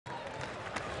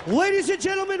Ladies and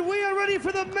gentlemen, we are ready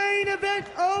for the main event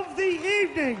of the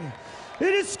evening.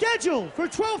 It is scheduled for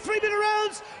 12 3-minute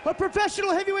rounds of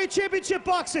professional heavyweight championship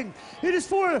boxing. It is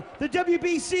for the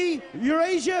WBC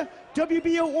Eurasia,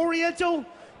 WBO Oriental,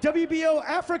 WBO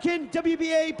African,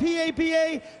 WBA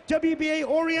PABA, WBA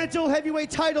Oriental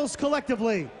heavyweight titles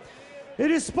collectively.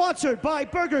 It is sponsored by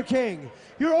Burger King.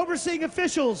 Your overseeing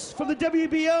officials from the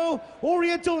WBO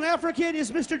Oriental and African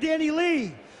is Mr. Danny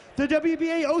Lee. The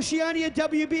WBA Oceania,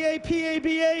 WBA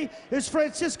PABA is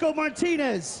Francisco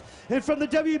Martinez. And from the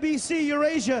WBC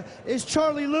Eurasia is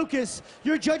Charlie Lucas.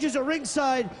 Your judges at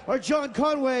ringside are John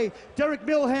Conway, Derek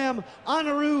Milham,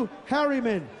 Anaru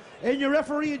Harriman. And your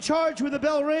referee in charge when the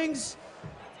bell rings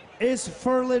is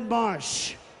Ferlin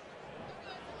Marsh.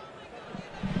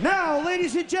 Now,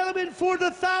 ladies and gentlemen, for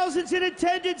the thousands in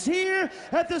attendance here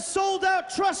at the sold-out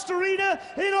Trust Arena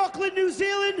in Auckland, New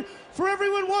Zealand, for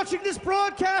everyone watching this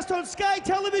broadcast on Sky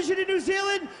Television in New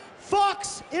Zealand,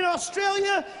 Fox in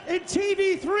Australia, and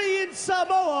TV3 in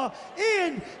Samoa,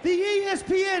 and the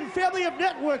ESPN family of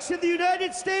networks in the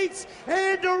United States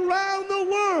and around the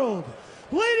world.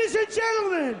 Ladies and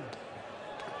gentlemen,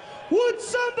 would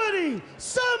somebody,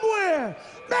 somewhere,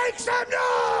 make some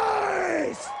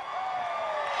noise?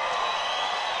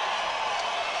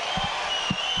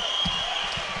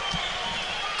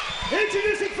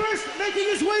 Introducing first, making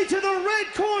his way to the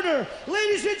red corner,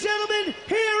 ladies and gentlemen,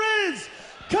 here is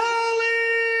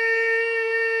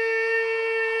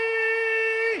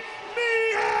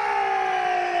Meehan!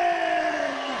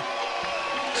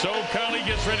 So Carly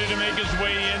gets ready to make his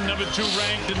way in, number 2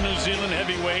 ranked in New Zealand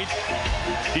heavyweight.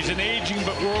 He's an aging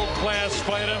but world-class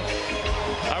fighter.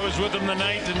 I was with him the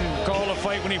night and called a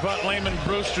fight when he fought Layman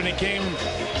Brewster, and he came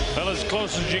well as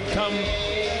close as you come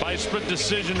by split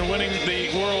decision to winning the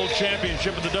world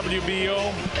championship of the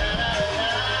WBO.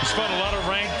 He's fought a lot of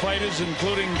ranked fighters,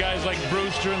 including guys like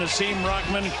Brewster and Asim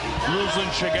Rahman, Ruslan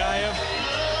Shagayev.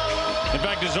 In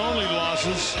fact, his only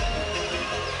losses,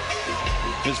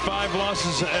 his 5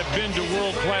 losses have been to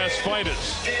world-class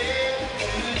fighters.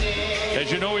 As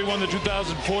you know, he won the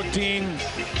 2014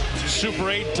 Super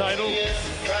 8 title,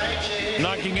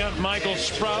 knocking out Michael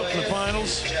Sprout in the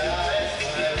finals.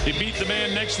 He beat the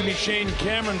man next to me, Shane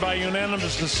Cameron, by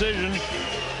unanimous decision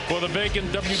for the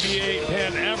vacant WBA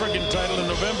Pan-African title in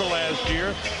November last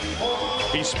year.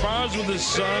 He spars with his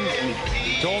son.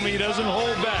 He told me he doesn't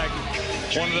hold back.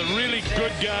 One of the really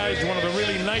good guys, one of the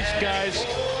really nice guys,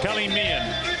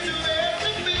 Meehan.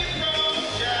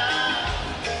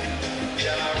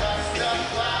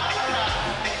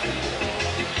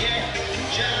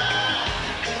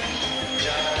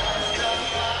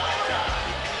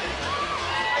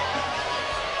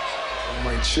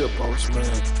 Chill, boss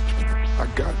man. I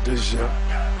got this, yeah.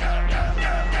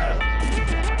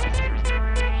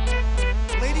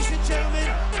 Ladies and gentlemen,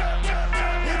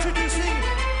 introducing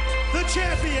the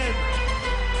champion,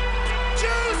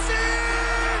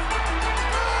 Joseph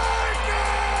Parker!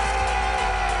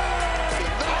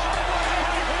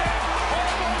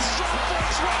 Almost shot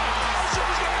first round. He's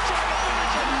gonna try to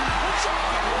finish him. It's all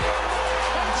over.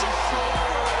 It's all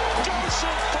over.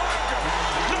 Joseph Parker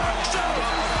knocks out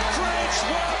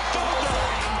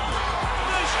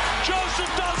Joseph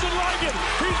doesn't like it.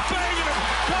 He's banging him.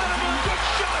 Got him a good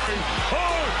shot.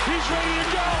 Oh, he's ready to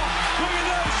go. Look at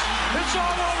this. It's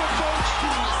all over, folks.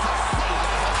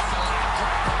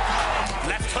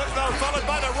 Left hook, though, followed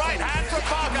by the right hand from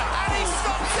Parker. And he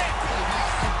stops it.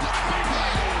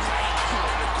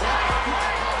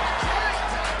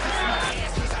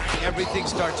 Everything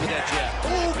starts with that jab.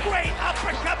 Oh, great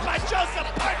uppercut by Joseph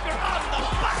Parker on the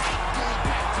button.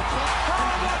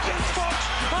 How about this, folks?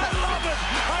 I love it.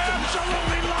 I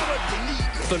absolutely love it.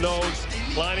 The nose,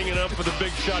 lining it up for the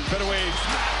big shot. Featherweight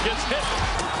gets hit. Right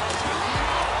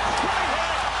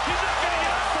hand. He's not going to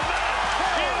get up from that.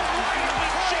 He is right on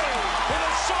the chin with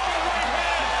a solid right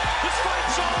hand. This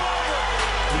fight's all over.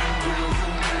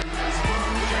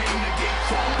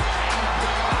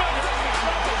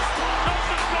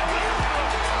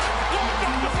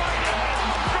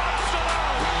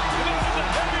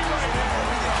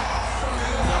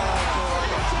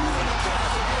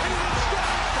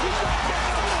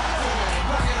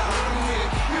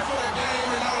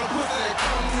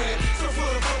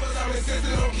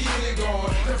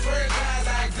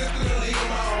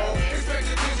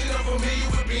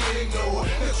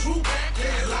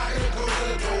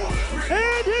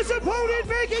 And his opponent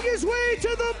making his way to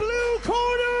the blue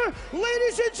corner,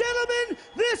 ladies and gentlemen,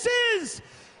 this is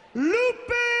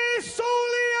Lupe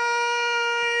Soliai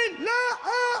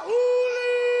La'auli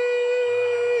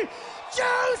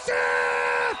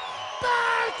Joseph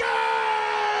Parker!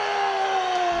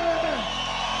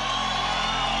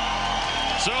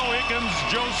 So here comes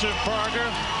Joseph Parker.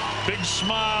 Big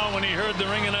smile when he heard the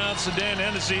ring announcer Dan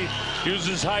Hennessy use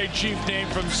his high chief name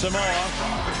from Samoa.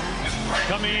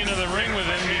 Coming into the ring with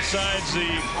him, besides the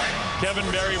Kevin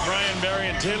Barry, Brian Barry,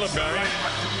 and Taylor Barry,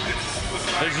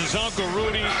 is his Uncle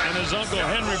Rudy and his Uncle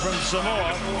Henry from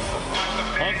Samoa.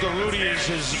 Uncle Rudy is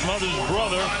his mother's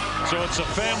brother, so it's a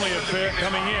family affair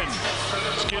coming in.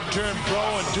 This kid turned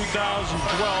pro in 2012.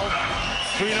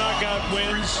 3 knockout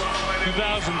wins.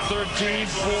 2013,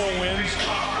 4 wins.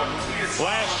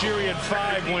 Last year he had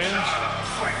 5 wins.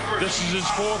 This is his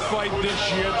 4th fight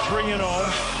this year, 3-0.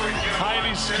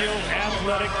 Highly skilled,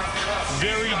 athletic,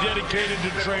 very dedicated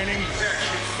to training.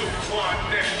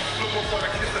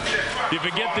 You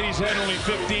forget that he's had only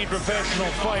 15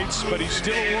 professional fights, but he's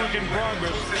still a work in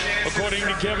progress, according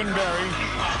to Kevin Barry.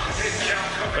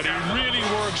 But he really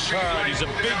works hard. He's a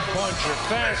big puncher,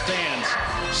 fast hands,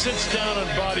 sits down on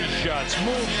body shots,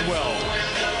 moves well.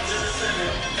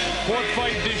 4th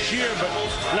fight this year, but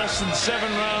less than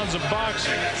 7 rounds of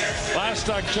boxing. Last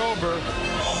October,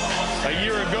 a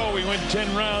year ago, we went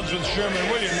 10 rounds with Sherman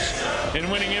Williams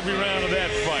and winning every round of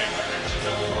that fight.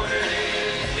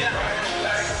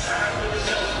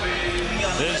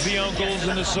 There's the uncles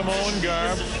in the Samoan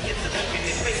garb.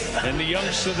 And the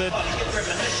youngster that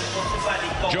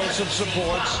Joseph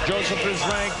supports. Joseph is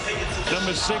ranked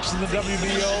number 6 in the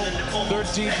WBO,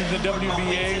 13th in the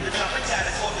WBA,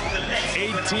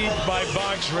 18th by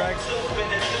BoxRec,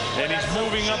 and he's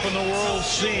moving up in the world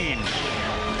scene.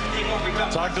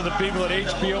 Talked to the people at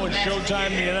HBO and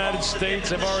Showtime in the United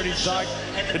States. I've already talked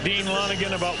to Dean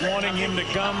Lonergan about wanting him to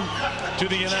come to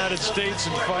the United States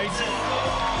and fight.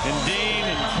 And Dean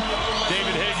and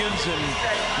David Higgins and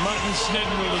Martin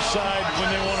Snedden will decide when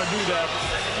they want to do that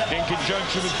in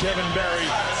conjunction with Kevin Barry,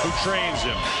 who trains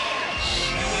him.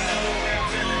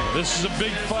 This is a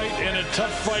big fight and a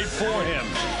tough fight for him.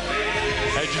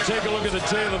 As you take a look at the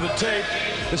tail of the tape,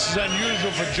 this is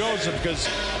unusual for Joseph because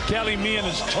Meehan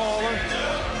is taller,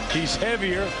 he's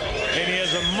heavier, and he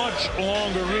has a much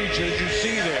longer reach, as you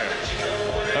see there.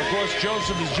 Of course,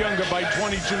 Joseph is younger by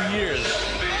 22 years.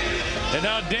 And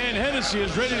now Dan Hennessy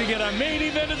is ready to get our main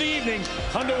event of the evening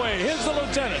underway. Here's the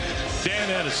lieutenant, Dan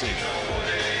Hennessy.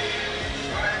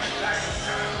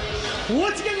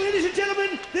 Once again, ladies and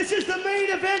gentlemen, this is the main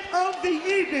event of the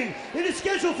evening. It is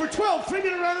scheduled for 12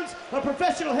 3-minute rounds of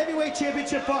professional heavyweight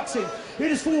championship boxing. It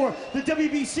is for the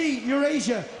WBC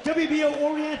Eurasia, WBO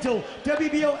Oriental,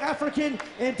 WBO African,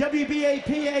 and WBA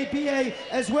PABA,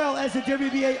 as well as the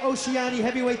WBA Oceania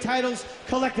heavyweight titles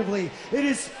collectively. It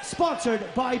is sponsored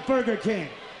by Burger King.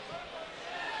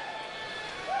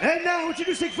 And now,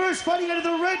 introducing first, fighting out of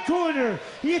the red corner.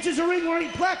 He enters the ring wearing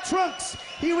black trunks.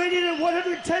 He weighed in at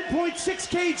 110.6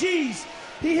 kgs.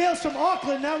 He hails from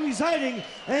Auckland, now residing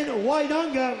in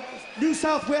Wainanga, New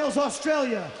South Wales,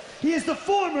 Australia. He is the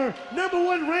former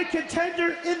 #1 ranked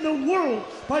contender in the world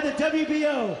by the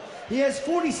WBO. He has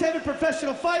 47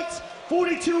 professional fights,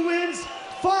 42 wins,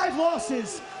 5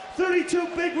 losses, 32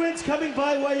 big wins coming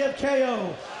by way of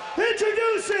KO.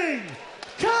 Introducing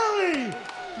Meehan!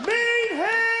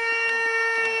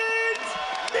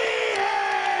 Meehan!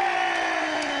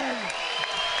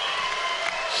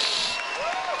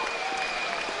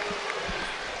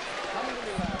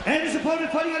 And his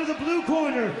opponent fighting out of the blue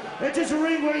corner enters the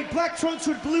ring wearing black trunks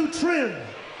with blue trim.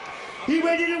 He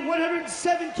weighed in at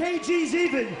 107 kgs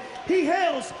even. He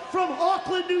hails from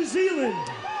Auckland, New Zealand.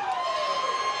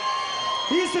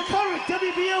 He is the current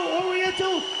WBO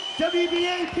Oriental,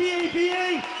 WBA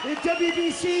PABA, and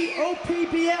WBC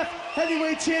OPBF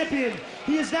heavyweight champion.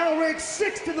 He is now ranked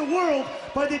 6th in the world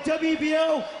by the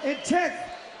WBO and 10th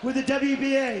with the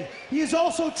WBA. He is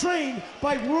also trained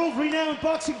by world-renowned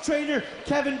boxing trainer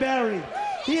Kevin Barry.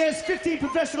 He has 15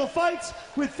 professional fights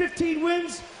with 15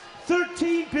 wins,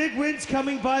 13 big wins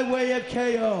coming by way of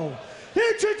KO.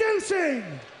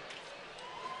 Introducing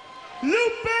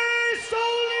Lupe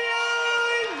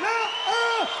Solian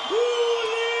Lauli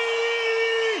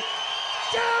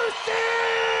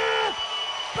Joseph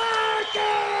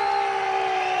Parker!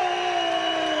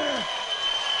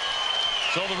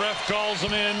 So the ref calls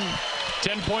him in.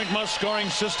 10-point must-scoring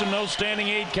system, no standing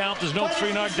 8 count. There's no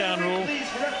 3 knockdown rule.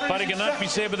 Fighter cannot be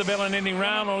saved with the bell in any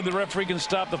round. Only the referee can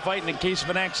stop the fight in case of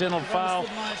an accidental foul.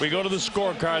 We go to the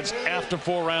scorecards after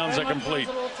 4 rounds are complete.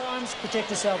 Protect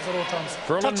yourselves at all times.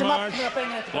 Furlan Marsh,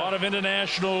 a lot of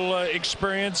international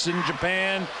experience in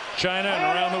Japan, China, and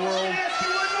around the world,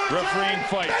 refereeing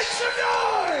fights.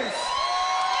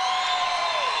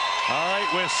 All right,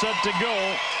 we're set to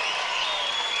go.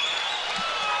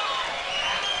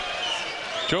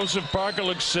 Joseph Parker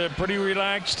looks pretty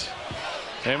relaxed.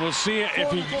 And we'll see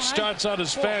if he starts out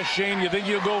as fast, Shane. You think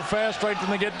he'll go fast right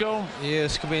from the get-go? Yeah,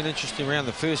 this could be an interesting round.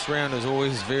 The first round is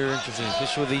always very interesting,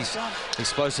 especially with these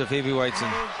explosive heavyweights.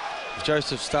 And if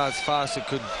Joseph starts fast, it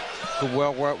could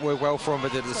work well for him,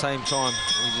 but at the same time,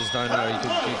 we just don't know. He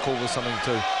could get caught with something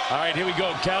too. All right, here we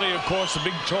go. Callie, of course, the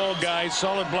big, tall guy,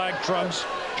 solid black trunks.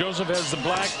 Joseph has the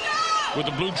black with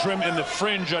the blue trim and the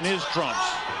fringe on his trunks.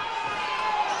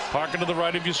 Parker to the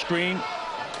right of your screen.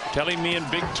 Kelly Meehan,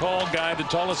 big, tall guy, the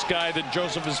tallest guy that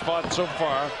Joseph has fought so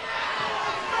far.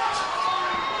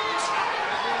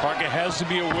 Parker has to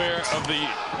be aware of the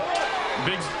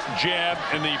big jab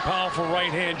and the powerful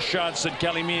right-hand shots that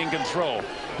Kelly Meehan can throw.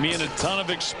 Meehan, a ton of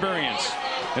experience,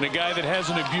 and a guy that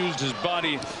hasn't abused his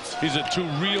body. He's a true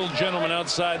real gentleman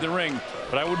outside the ring,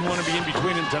 but I wouldn't want to be in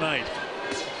between him tonight.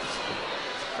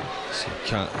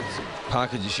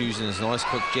 Parker just using his nice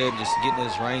quick jab, just getting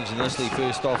his range initially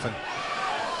first off, and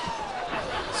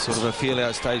sort of a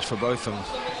feel-out stage for both of them.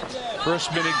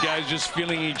 First minute, guys just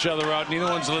feeling each other out. Neither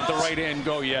one's let the right hand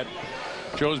go yet.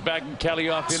 Joe's backing Kelly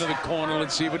off into the corner.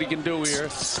 Let's see what he can do here.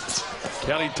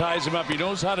 Kelly ties him up. He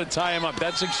knows how to tie him up.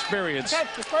 That's experience.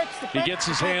 He gets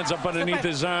his hands up underneath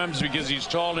his arms because he's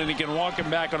tall and he can walk him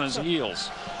back on his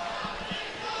heels.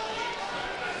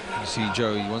 You see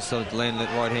Joe, he wants to land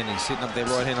that right hand. He's setting up that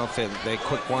right hand off that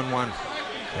quick 1-1.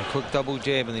 A quick double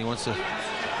jab, and he wants to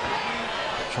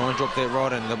try and drop that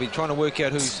right, and they'll be trying to work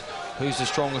out who's the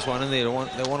strongest one in there. They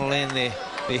want to land their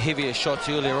heavier shots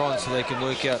earlier on so they can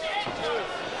work out.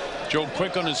 Joe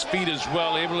quick on his feet as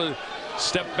well, able to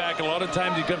step back. A lot of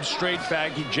times he comes straight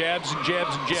back. He jabs and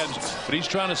jabs and jabs, but he's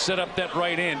trying to set up that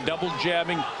right hand, double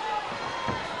jabbing.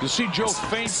 You'll see Joe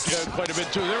feint quite a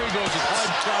bit too. There he goes, his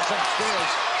hard shots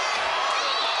upstairs.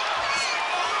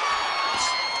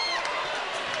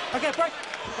 Okay,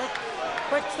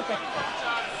 break, step back.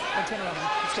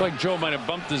 Looks like Joe might have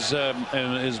bumped his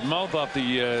mouth off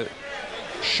the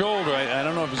shoulder. I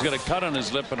don't know if he's got a cut on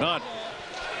his lip or not.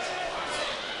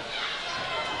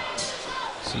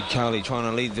 See Carly trying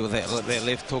to lead with that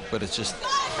left hook, but it's just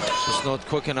not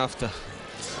quick enough to.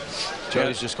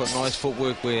 Joe's just got nice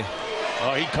footwork where.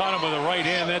 Oh, he caught him with a right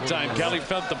hand that time. Kelly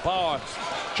felt the power.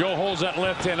 Joe holds that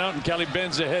left hand out, and Kelly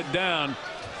bends the head down.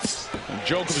 And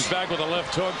Joe comes back with a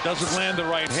left hook, doesn't land the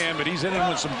right hand, but he's hitting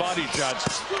with some body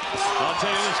shots. I'll tell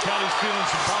you this, Kelly's feeling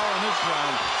some power in this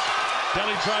round.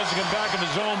 Kelly tries to come back of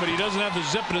his own, but he doesn't have the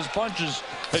zip in his punches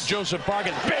that Joseph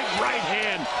Parker. Big right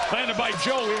hand landed by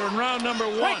Joe here in round number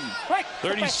 1.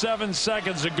 37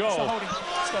 seconds ago.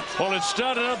 Well, it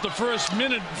started out the first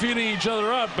minute feeling each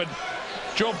other out, but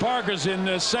Joe Parker's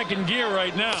in second gear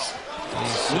right now.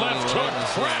 Left hook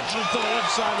crashes to the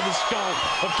left side of the skull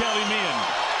of Kelly Meehan.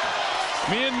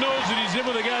 Meehan knows that he's in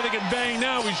with a guy that can bang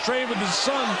now. He's trained with his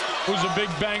son, who's a big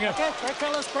banger,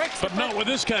 but not with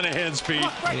this kind of hand speed.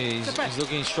 Yeah, he's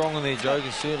looking strong in there, Joe.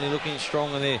 He's certainly looking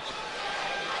strong in there.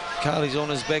 Carly's on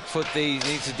his back foot there. He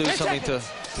needs to do something to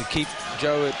keep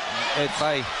Joe at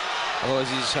bay. Otherwise,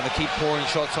 he's just going to keep pouring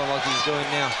shots on like he's doing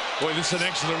now. Boy, this is an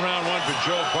excellent round 1 for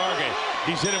Joe Parker.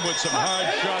 He's hit him with some hard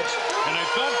shots, and I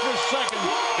thought for a second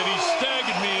that he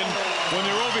staggered Meehan when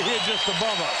they were over here just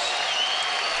above us.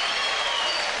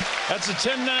 That's a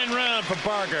 10-9 round for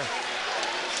Parker.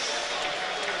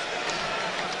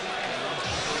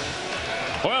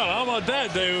 Well, how about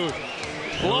that?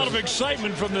 A lot of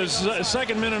excitement from the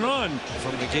second minute on.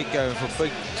 From the get-go,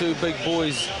 for two big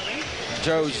boys,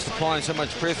 Joe just applying so much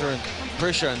pressure.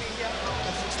 And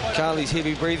Carly's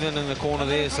heavy breathing in the corner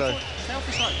there, so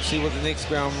see what the next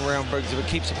round brings. If it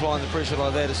keeps applying the pressure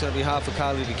like that, it's going to be hard for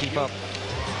Carly to keep up.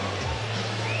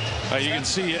 You can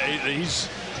see he's,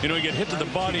 he get hit to the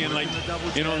body and, like,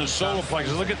 in the solar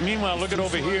plexus. Meanwhile, look at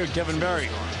over here, Kevin Barry.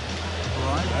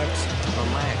 All right,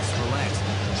 relax.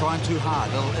 Trying too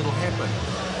hard, it'll happen.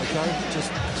 Okay,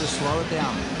 just slow it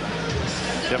down.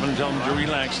 Kevin, tell him to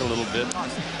relax a little bit.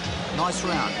 Nice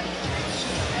round.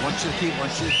 Want you to keep going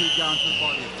to the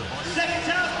body. Second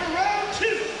time for round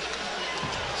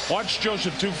 2. Watch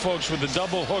Joseph too, folks, with the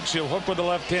double hooks. He'll hook with the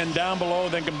left hand down below,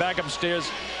 then come back upstairs,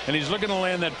 and he's looking to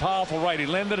land that powerful right. He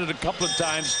landed it a couple of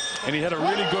times, and he had a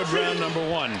really good round number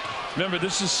 1. Remember,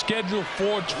 this is scheduled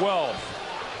for 12.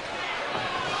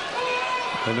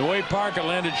 And the way Parker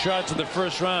landed shots in the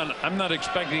first round, I'm not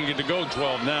expecting it to go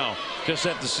 12 now, just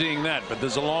after seeing that. But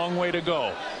there's a long way to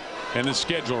go in the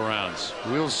schedule rounds.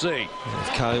 We'll see.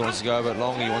 If Carly wants to go a bit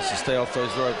longer, he wants to stay off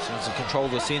those ropes. He wants to control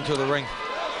the center of the ring.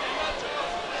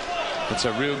 That's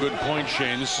a real good point,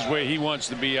 Shane. This is where he wants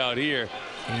to be out here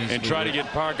and try to get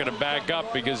Parker to back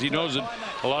up, because he knows that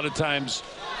a lot of times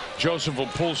Joseph will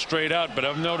pull straight out, but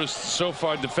I've noticed so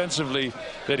far defensively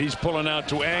that he's pulling out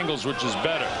to angles, which is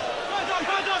better.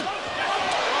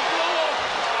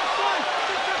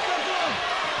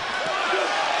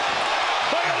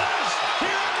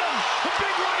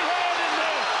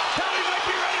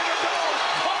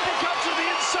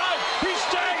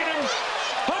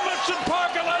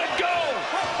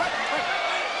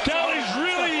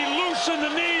 stiffs in the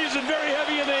knees and very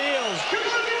heavy in the heels.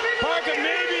 Parker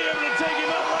may be able to take him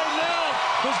out right now.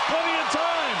 There's plenty of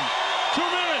time. 2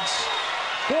 minutes.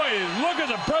 Boy, look at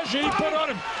the pressure he put on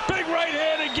him. Big right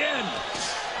hand again.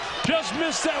 Just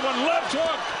missed that one. Left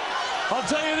hook. I'll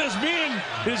tell you this, Meehan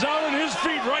is out on his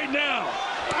feet right now.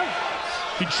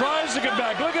 He tries to get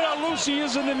back. Look at how loose he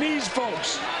is in the knees,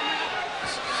 folks.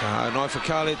 So a night for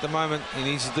Carly at the moment. He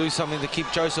needs to do something to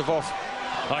keep Joseph off.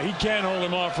 He can't hold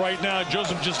him off right now.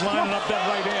 Joseph just lining up that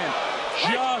right hand.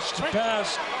 Just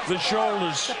past the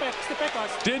shoulders.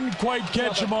 Didn't quite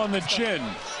catch him on the chin.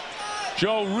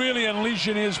 Joe really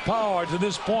unleashing his power to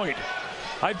this point.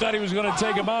 I thought he was going to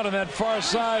take him out on that far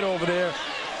side over there.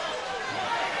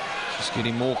 Just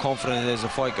getting more confident as the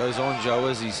fight goes on, Joe,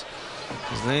 as he's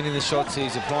landing the shots,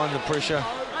 he's applying the pressure.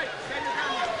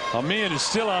 Meehan is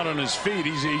still out on his feet.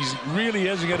 He's really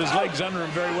hasn't got his legs under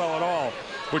him very well at all,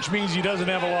 which means he doesn't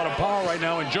have a lot of power right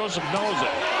now, and Joseph knows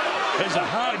it. There's a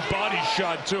hard body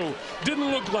shot, too. Didn't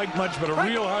look like much, but a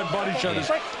real hard body shot.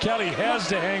 Kelly has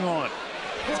to hang on.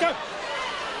 Let's go.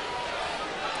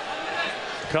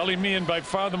 Cully Meehan, by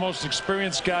far the most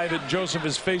experienced guy that Joseph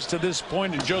has faced to this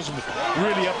point, and Joseph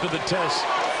really up to the test.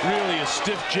 Really a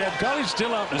stiff jab. Cully's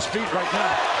still out on his feet right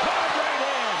now. Hard right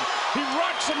hand. He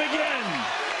rocks him again.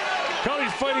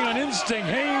 Cully's fighting on instinct,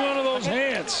 hanging onto those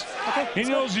hands. He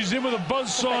knows he's in with a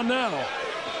buzzsaw now.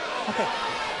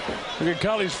 Look at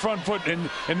Cully's front foot, and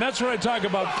that's what I talk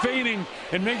about, fading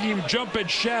and making him jump at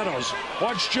shadows.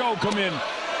 Watch Joe come in.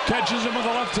 Catches him with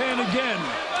the left hand again.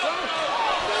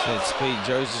 That speed,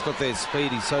 Joe's just got that speed.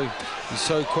 He's so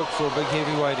quick for a big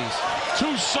heavyweight. He's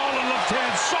 2 solid left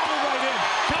hands, solid right hand.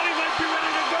 Cully might be ready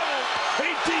to go.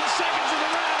 18 seconds in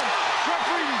the round.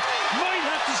 Referee might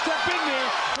have to step in there,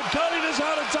 but Cully knows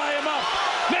how to tie him up.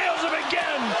 Nails him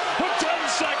again with 10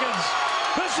 seconds.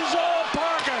 This is all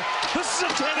Parker. This is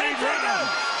a 10-8 round,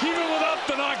 even without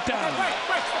the knockdown.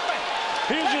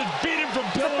 He'll just beat him from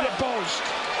pillar to post.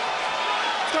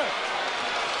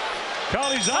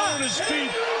 Cully's out on his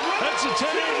feet. That's a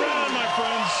 10-8 round, my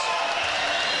friends.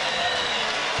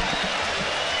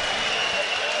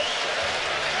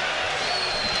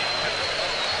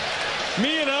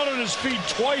 Meehan out on his feet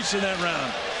twice in that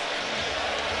round.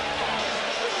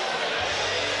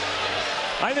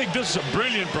 I think this is a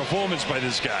brilliant performance by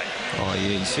this guy. Oh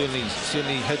yeah, he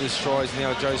certainly hit his strides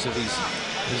now, Joseph.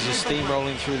 He's just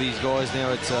steamrolling through these guys now.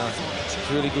 It's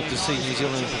really good to see New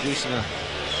Zealand producing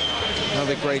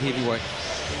another great heavyweight.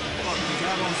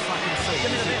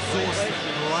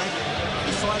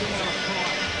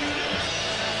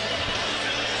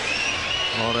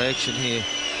 A lot of action here.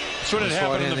 That's what had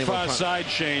happened on the far side,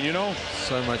 Shane, you know?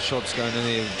 So much shots going in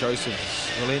there. Joseph's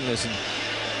relentless. And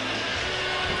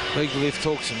big left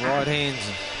hooks and right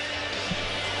hands.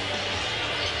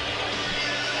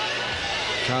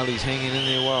 Carly's hanging in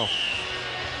there well.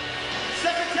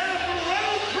 Second down for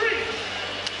round 3.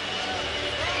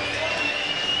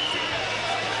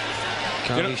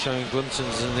 Carly showing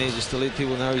glimpses in there just to let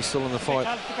people know he's still in the fight.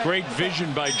 Great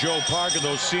vision by Joe Parker,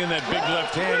 though, seeing that big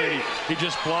left hand, and he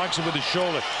just blocks it with his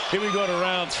shoulder. Here we go to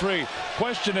round 3.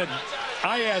 Question that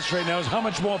I ask right now is how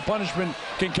much more punishment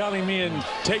can Cully Meehan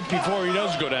take before he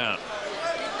does go down?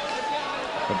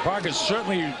 But Parker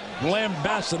certainly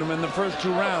lambasted him in the first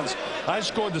 2 rounds. I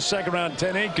scored the second round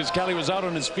 10-8 because Cully was out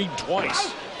on his feet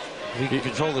twice. If he can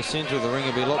control the center of the ring,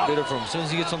 it'll be a lot better for him. As soon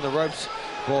as he gets on the ropes,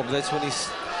 Bob, that's when he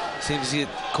seems to get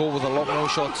caught with a lot more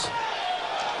shots.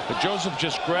 But Joseph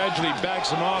just gradually backs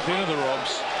him off into the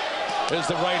ropes. There's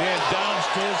the right hand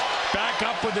downstairs, back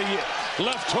up with the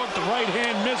left hook. The right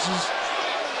hand misses.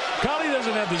 Cully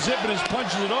doesn't have the zip in his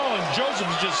punches at all, and Joseph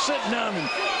is just sitting down and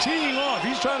teeing off.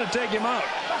 He's trying to take him out.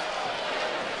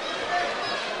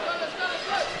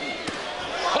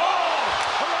 Oh!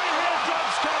 A right hand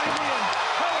drops Cully Meehan.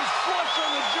 That was flush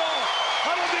on the jaw.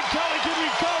 I don't think Cully can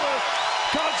recover.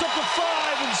 Counts up to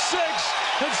 5 and 6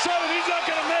 and 7. He's not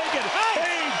going to make it.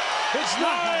 8. It's 9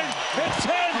 and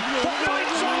 10. The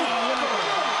fight's over.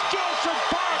 Joseph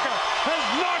Parker has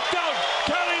knocked out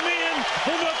Cully Meehan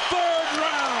in the 3rd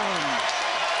round.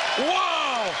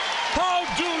 Wow! How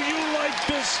do you like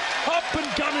this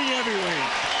up-and-coming heavyweight?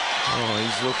 Oh,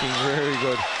 he's looking very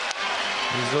good.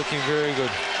 He's looking very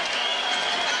good.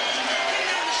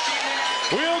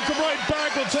 We'll come right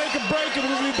back. We'll take a break, and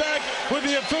we'll be back with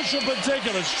the official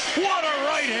particulars. What a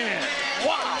right hand!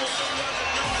 Wow!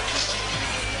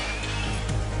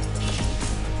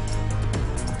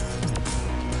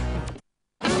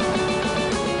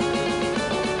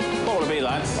 What would it be,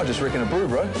 lads? I just reckon a brew,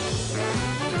 bro.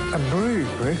 A brew,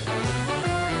 bro.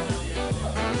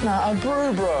 Nah, a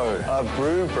brew, bro. A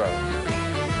brew, bro.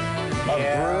 A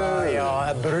brew.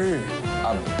 Yeah, a brew.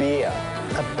 A beer.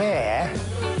 A bear?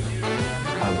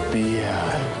 A beer.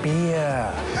 A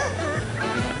beer.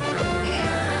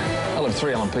 I'll have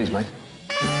 3 LMPs, mate.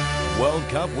 World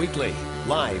Cup Weekly,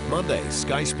 live Monday,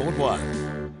 Sky Sport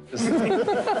 1. It's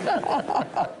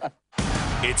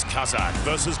Kazakh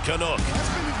versus Canuck. That's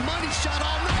been his money shot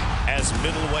all night. As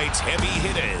middleweight heavy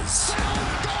hitters.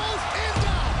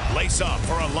 Lace up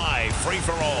for a live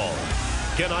free-for-all.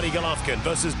 Gennady Golovkin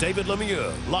versus David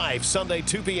Lemieux, live Sunday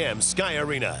 2 p.m. Sky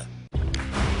Arena.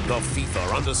 The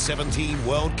FIFA Under-17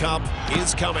 World Cup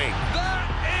is coming.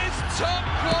 That is top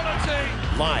quality.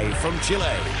 Live from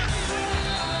Chile.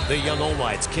 The Young All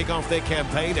Whites kick off their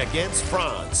campaign against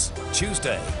France.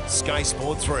 Tuesday, Sky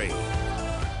Sport 3.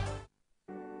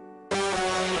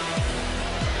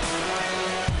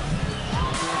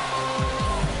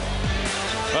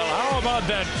 Well, how about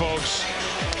that, folks?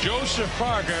 Joseph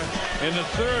Parker in the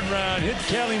 3rd round hit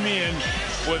Kelly Meehan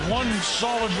with one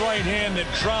solid right hand that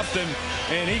dropped him,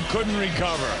 and he couldn't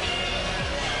recover.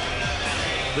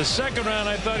 The 2nd round,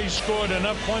 I thought he scored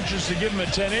enough punches to give him a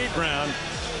 10-8 round.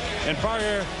 And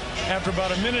Parker, after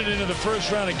about a minute into the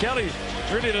 1st round, and Kelly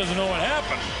really doesn't know what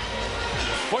happened.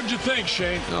 What'd you think,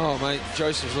 Shane? Oh, mate,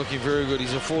 Joseph's looking very good.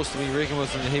 He's a force to be reckoned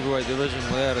with in the heavyweight division,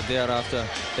 without a doubt, after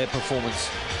that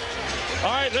performance. All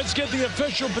right, let's get the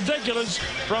official particulars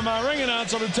from our ring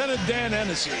announcer, Lieutenant Dan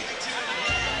Hennessy.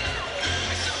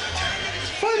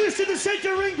 Fighters to the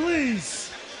center ring,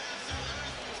 please.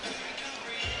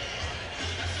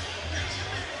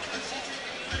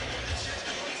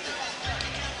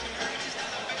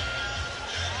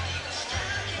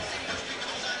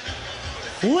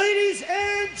 Ladies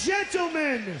and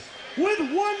gentlemen, with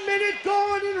 1 minute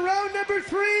gone in round number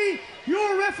 3,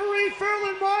 your referee,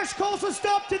 Ferland Marsh, calls a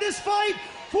stop to this fight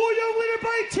for your winner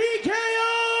by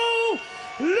TKO,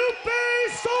 Lupe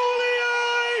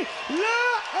Soliai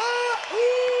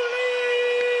La'auli,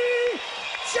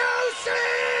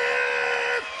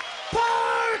 Joseph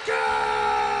Parker!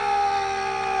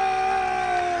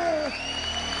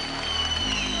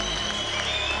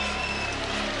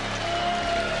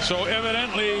 So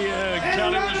evidently,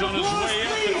 Kelly was on his way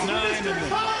up at 9, and the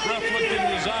ref looked into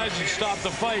his eyes and stopped the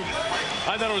fight.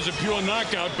 I thought it was a pure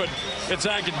knockout, but it's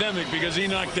academic because he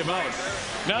knocked him out.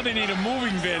 Now they need a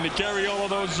moving van to carry all of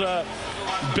those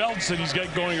belts that he's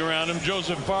got going around him.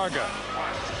 Joseph Parker.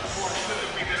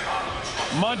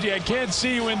 Monty, I can't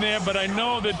see you in there, but I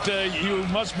know that you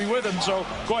must be with him, so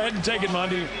go ahead and take it,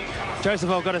 Monty.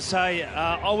 Joseph, I've got to say,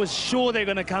 I was sure they're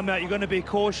going to come out. You're going to be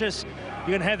cautious.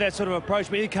 You're going to have that sort of approach,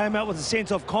 but he came out with a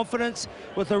sense of confidence,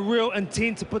 with a real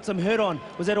intent to put some hurt on.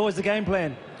 Was that always the game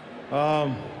plan?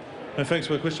 And thanks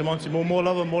for the question, Monty. More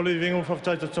love and more living on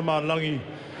whawhataita tama langi.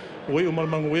 Ui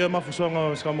umamanguia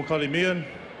mawhusonga skamo Kelly Meehan.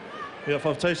 Ia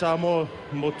whawhataisa mo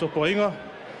toko inga.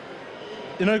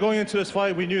 You know, going into this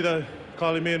fight, we knew that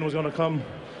Kelly Meehan was going to come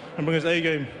and bring his A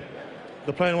game.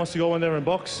 The plan was to go in there and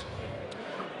box.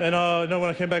 And you know, when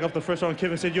I came back after the 1st round,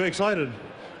 Kevin said, "You're excited?"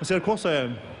 I said, "Of course I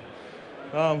am."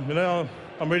 You know,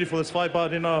 I'm ready for this fight, but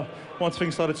then once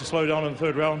things started to slow down in the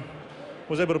 3rd round,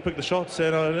 was able to pick the shots,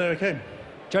 and there it came.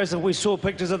 Joseph, we saw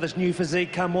pictures of this new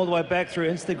physique come all the way back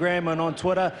through Instagram and on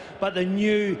Twitter, but the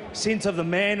new sense of the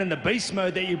man and the beast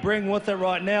mode that you bring with it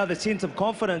right now, the sense of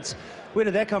confidence, where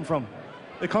did that come from?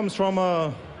 It comes from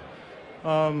a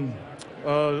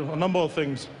number of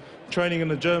things. Training in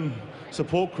the gym,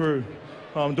 support crew,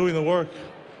 doing the work,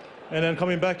 and then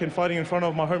coming back and fighting in front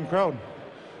of my home crowd.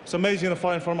 It's amazing to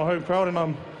fight in front of my home crowd, and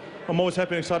I'm always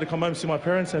happy and excited to come home and see my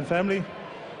parents and family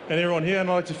and everyone here, and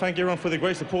I'd like to thank everyone for their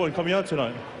great support in coming out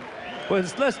tonight. Well,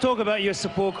 let's talk about your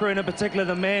support crew, and in particular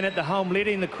the man at the helm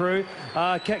leading the crew.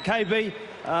 KB,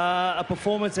 a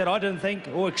performance that I didn't think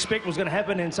or expect was going to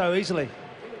happen and so easily.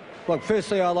 Look,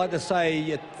 firstly, I'd like to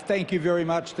say thank you very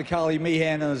much to Kelly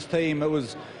Meehan and his team. It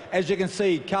was, as you can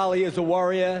see, Kelly is a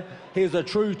warrior. He is a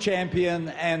true champion,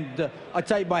 and I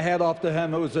take my hat off to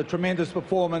him. It was a tremendous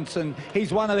performance, and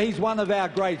he's one of our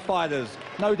great fighters,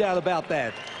 no doubt about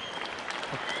that.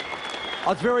 I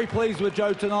was very pleased with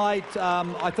Joe tonight.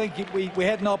 I think we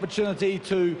had an opportunity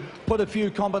to put a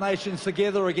few combinations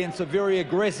together against a very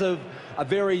aggressive, a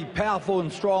very powerful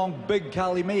and strong, big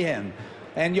Kelly Meehan.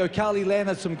 And you know, Kelly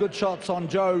landed some good shots on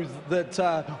Joe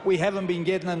that we haven't been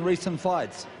getting in recent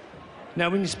fights. Now,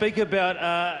 when you speak about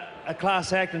a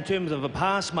class act in terms of a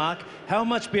pass mark, how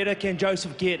much better can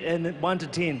Joseph get in 1 to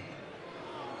 10?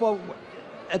 Well,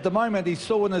 at the moment, he's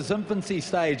still in his infancy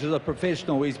stage as a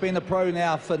professional. He's been a pro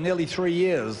now for nearly 3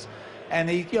 years, and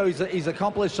he's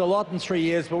accomplished a lot in 3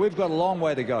 years, but we've got a long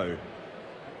way to go.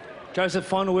 Joseph,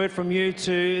 final word from you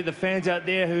to the fans out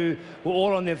there who were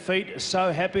all on their feet.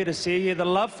 So happy to see you. The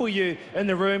love for you in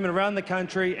the room and around the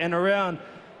country and around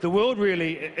the world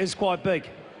really is quite big.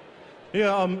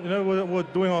 Yeah, you know, we're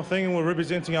doing our thing and we're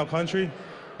representing our country.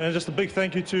 And just a big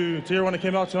thank you to everyone that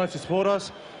came out tonight to support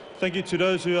us. Thank you to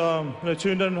those who you know,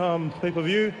 tuned in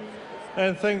pay-per-view.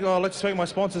 And let's thank my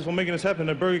sponsors for making this happen.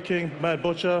 Burger King, Mad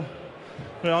Butcher,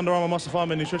 you know, Under Armour Muscle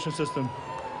Farm and Nutrition System.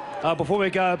 Before we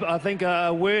go, I think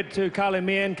a word to Carly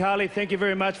Meehan. Carly, thank you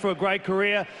very much for a great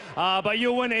career. But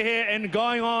you're a winner here and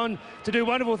going on to do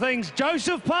wonderful things.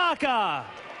 Joseph Parker.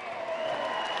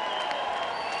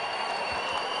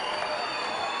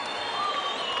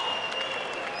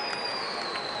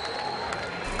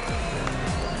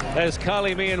 As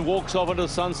Carly Meehan walks off into the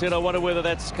sunset, I wonder whether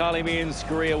that's Carly Meehan's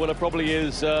career. Well, it probably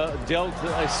is. Dealt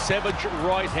a savage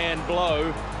right-hand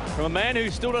blow from a man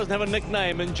who still doesn't have a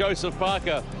nickname in Joseph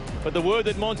Parker. But the word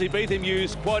that Monty Beetham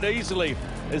used quite easily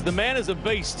is the man is a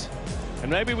beast. And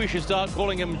maybe we should start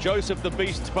calling him Joseph the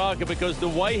Beast Parker, because the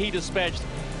way he dispatched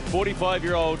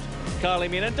 45-year-old Carly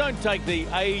Meehan, and don't take the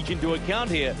age into account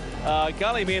here,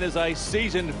 Carly Meehan is a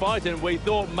seasoned fighter, and we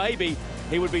thought maybe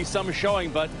he would be some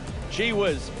showing, but gee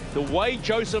whiz, the way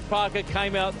Joseph Parker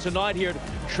came out tonight here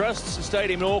at Trust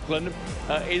Stadium in Auckland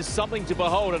is something to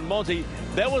behold. And Monty,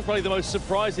 that was probably the most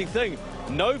surprising thing.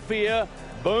 No fear,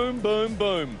 boom, boom,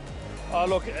 boom. Oh,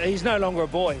 look, he's no longer a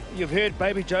boy. You've heard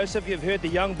baby Joseph, you've heard the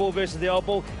young bull versus the old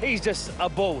bull. He's just a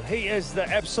bull. He is the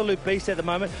absolute beast at the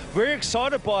moment. Very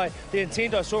excited by the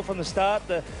intent I saw from the start,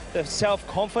 the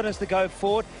self-confidence to go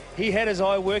forward. He had his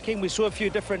eye working. We saw a few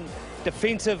different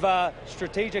defensive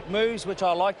strategic moves, which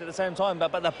I liked at the same time,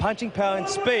 but the punching power and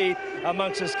speed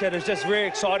amongst this kid is just very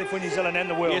exciting for New Zealand and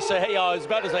the world. Yes, so hey, I was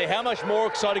about to say, how much more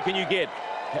excited can you get?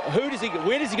 Where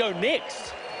does he go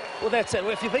next? Well, that's it.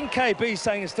 If you think KB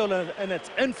saying it's still in its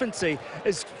infancy,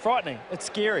 it's frightening. It's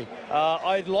scary.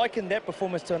 I liken that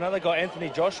performance to another guy,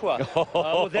 Anthony Joshua,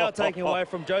 without taking away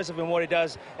from Joseph and what he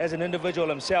does as an individual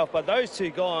himself. But those two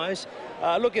guys,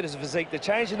 look at his physique. The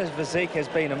change in his physique has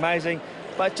been amazing,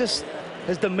 but just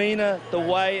his demeanour, the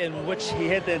way in which he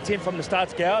had the intent from the start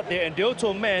to go out there and deal to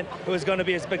a man who is going to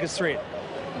be his biggest threat.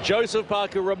 Joseph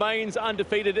Parker remains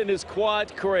undefeated in his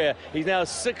quiet career. He's now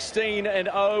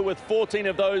 16-0 with 14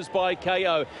 of those by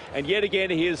KO. And yet again,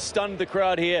 he has stunned the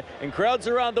crowd here and crowds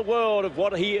around the world of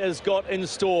what he has got in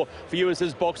store for you as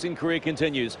his boxing career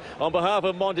continues. On behalf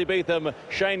of Monty Beetham,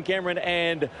 Shane Cameron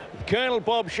and Colonel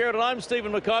Bob Sheridan, I'm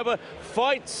Stephen McIver.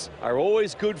 Fights are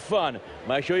always good fun.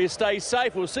 Make sure you stay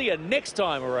safe. We'll see you next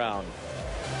time around.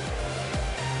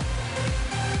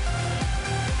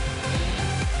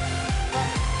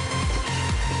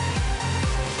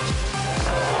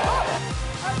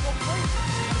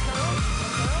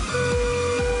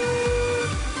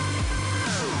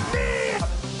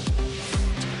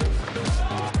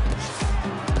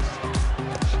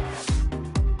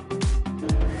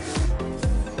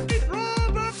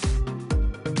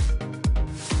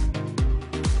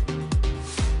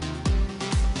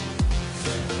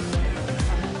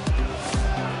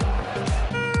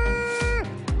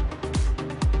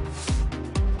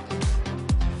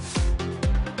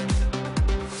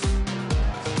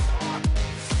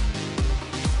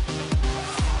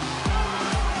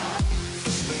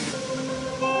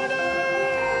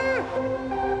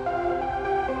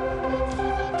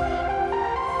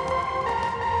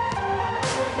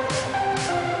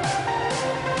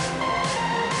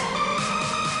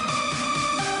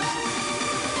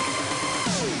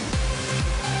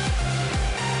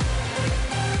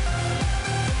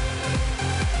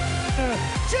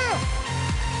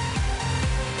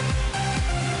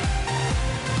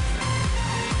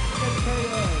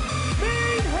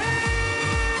 Meehan!